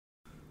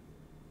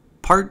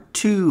Part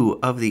 2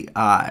 of the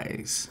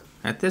eyes.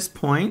 At this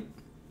point,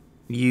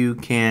 you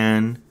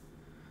can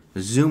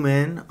zoom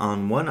in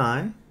on one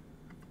eye.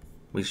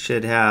 We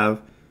should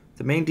have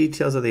the main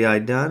details of the eye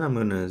done. I'm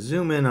going to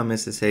zoom in on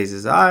Mrs.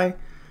 Hayes' eye.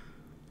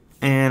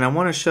 And I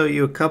want to show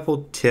you a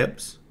couple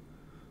tips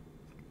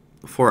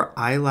for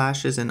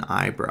eyelashes and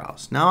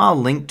eyebrows. Now I'll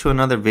link to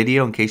another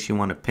video in case you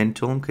want to pin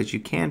tool them, because you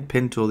can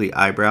pin tool the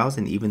eyebrows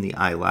and even the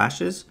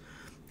eyelashes.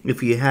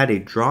 If you had a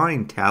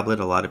drawing tablet,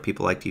 a lot of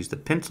people like to use the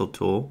pencil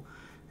tool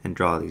and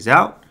draw these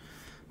out.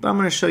 But I'm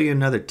going to show you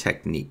another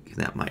technique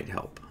that might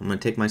help. I'm going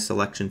to take my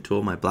selection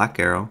tool, my black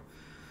arrow.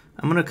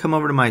 I'm going to come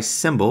over to my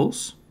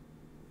symbols.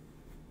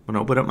 I'm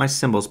going to open up my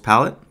symbols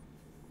palette.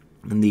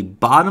 In the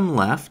bottom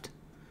left,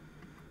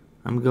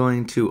 I'm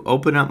going to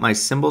open up my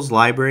symbols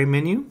library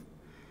menu.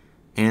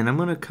 And I'm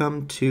going to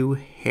come to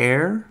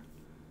hair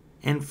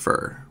and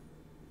fur.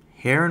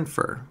 Hair and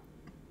fur.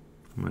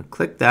 I'm going to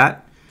click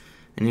that.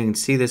 And you can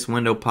see this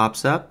window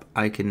pops up.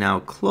 I can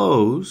now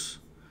close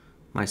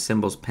my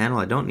symbols panel.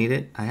 I don't need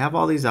it. I have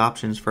all these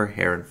options for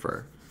hair and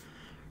fur.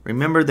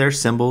 Remember, they're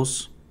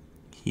symbols.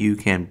 You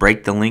can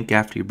break the link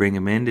after you bring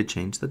them in to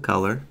change the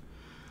color.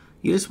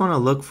 You just want to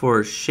look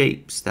for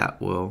shapes that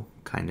will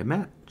kind of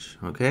match.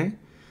 Okay?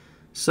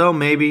 So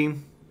maybe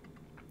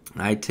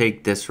I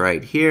take this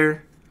right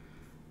here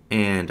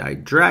and I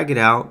drag it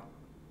out,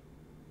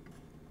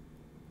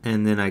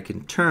 and then I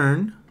can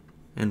turn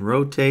and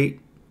rotate,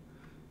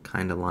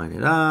 kind of line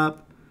it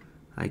up.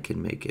 I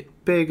can make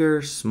it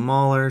bigger,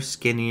 smaller,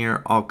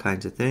 skinnier, all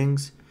kinds of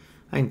things.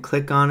 I can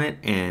click on it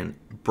and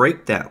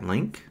break that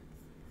link.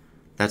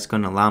 That's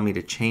going to allow me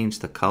to change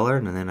the color,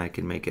 and then I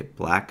can make it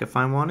black if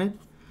I wanted.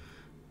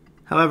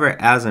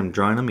 However, as I'm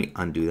drawing, let me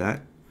undo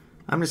that.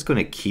 I'm just going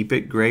to keep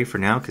it gray for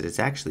now because it's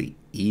actually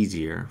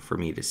easier for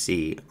me to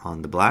see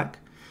on the black.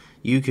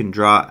 You can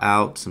draw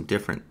out some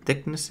different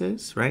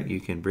thicknesses, right? You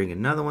can bring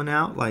another one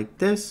out like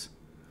this,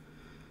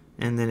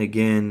 and then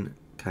again,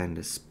 kind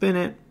of spin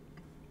it,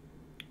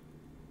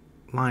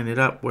 line it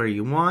up where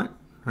you want,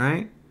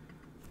 right?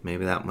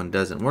 Maybe that one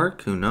doesn't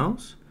work, who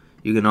knows?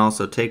 You can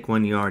also take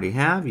one you already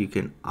have. You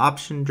can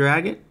option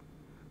drag it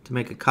to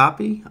make a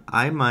copy.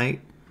 I might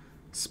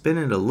spin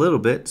it a little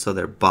bit so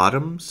their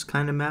bottoms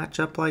kind of match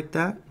up like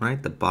that,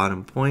 right? The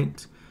bottom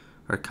points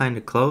are kind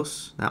of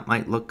close. That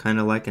might look kind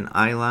of like an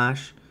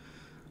eyelash.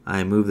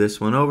 I move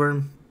this one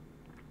over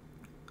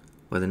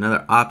with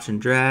another option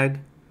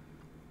drag,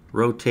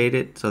 rotate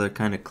it so they're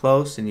kind of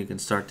close, and you can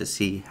start to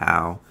see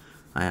how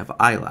I have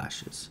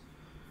eyelashes.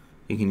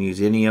 You can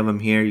use any of them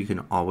here. You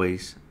can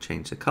always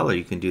change the color.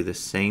 You can do the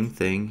same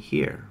thing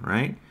here,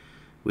 right?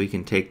 We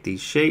can take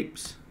these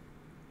shapes,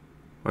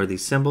 or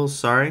these symbols,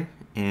 sorry,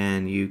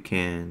 and you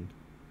can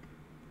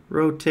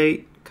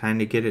rotate,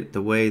 kind of get it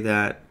the way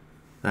that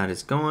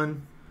is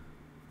going.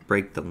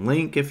 Break the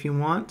link if you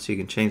want, so you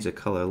can change the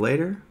color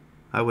later.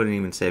 I wouldn't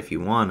even say if you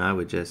want, I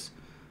would just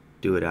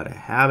do it out of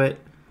habit.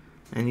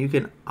 And you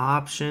can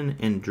option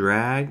and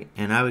drag,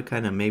 and I would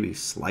kind of maybe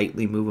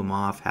slightly move them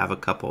off, have a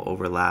couple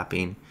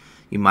overlapping.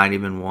 You might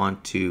even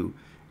want to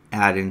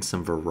add in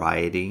some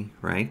variety,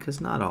 right?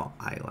 Because not all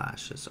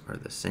eyelashes are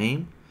the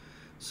same.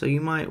 So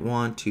you might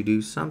want to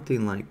do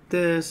something like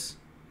this.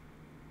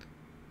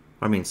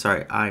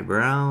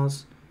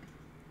 Eyebrows.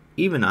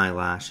 Even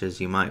eyelashes,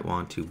 you might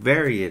want to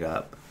vary it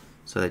up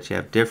so that you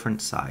have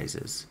different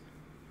sizes.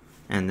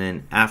 And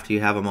then after you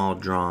have them all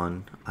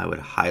drawn, I would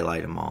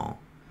highlight them all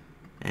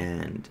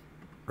and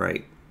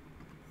break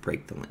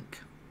the link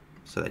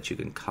so that you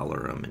can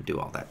color them and do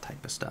all that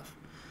type of stuff.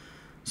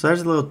 So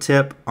there's a little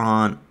tip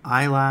on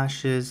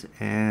eyelashes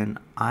and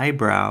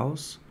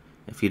eyebrows.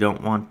 If you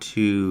don't want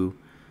to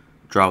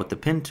draw with the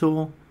pen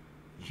tool,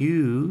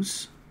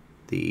 use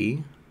the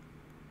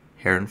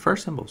hair and fur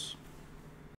symbols.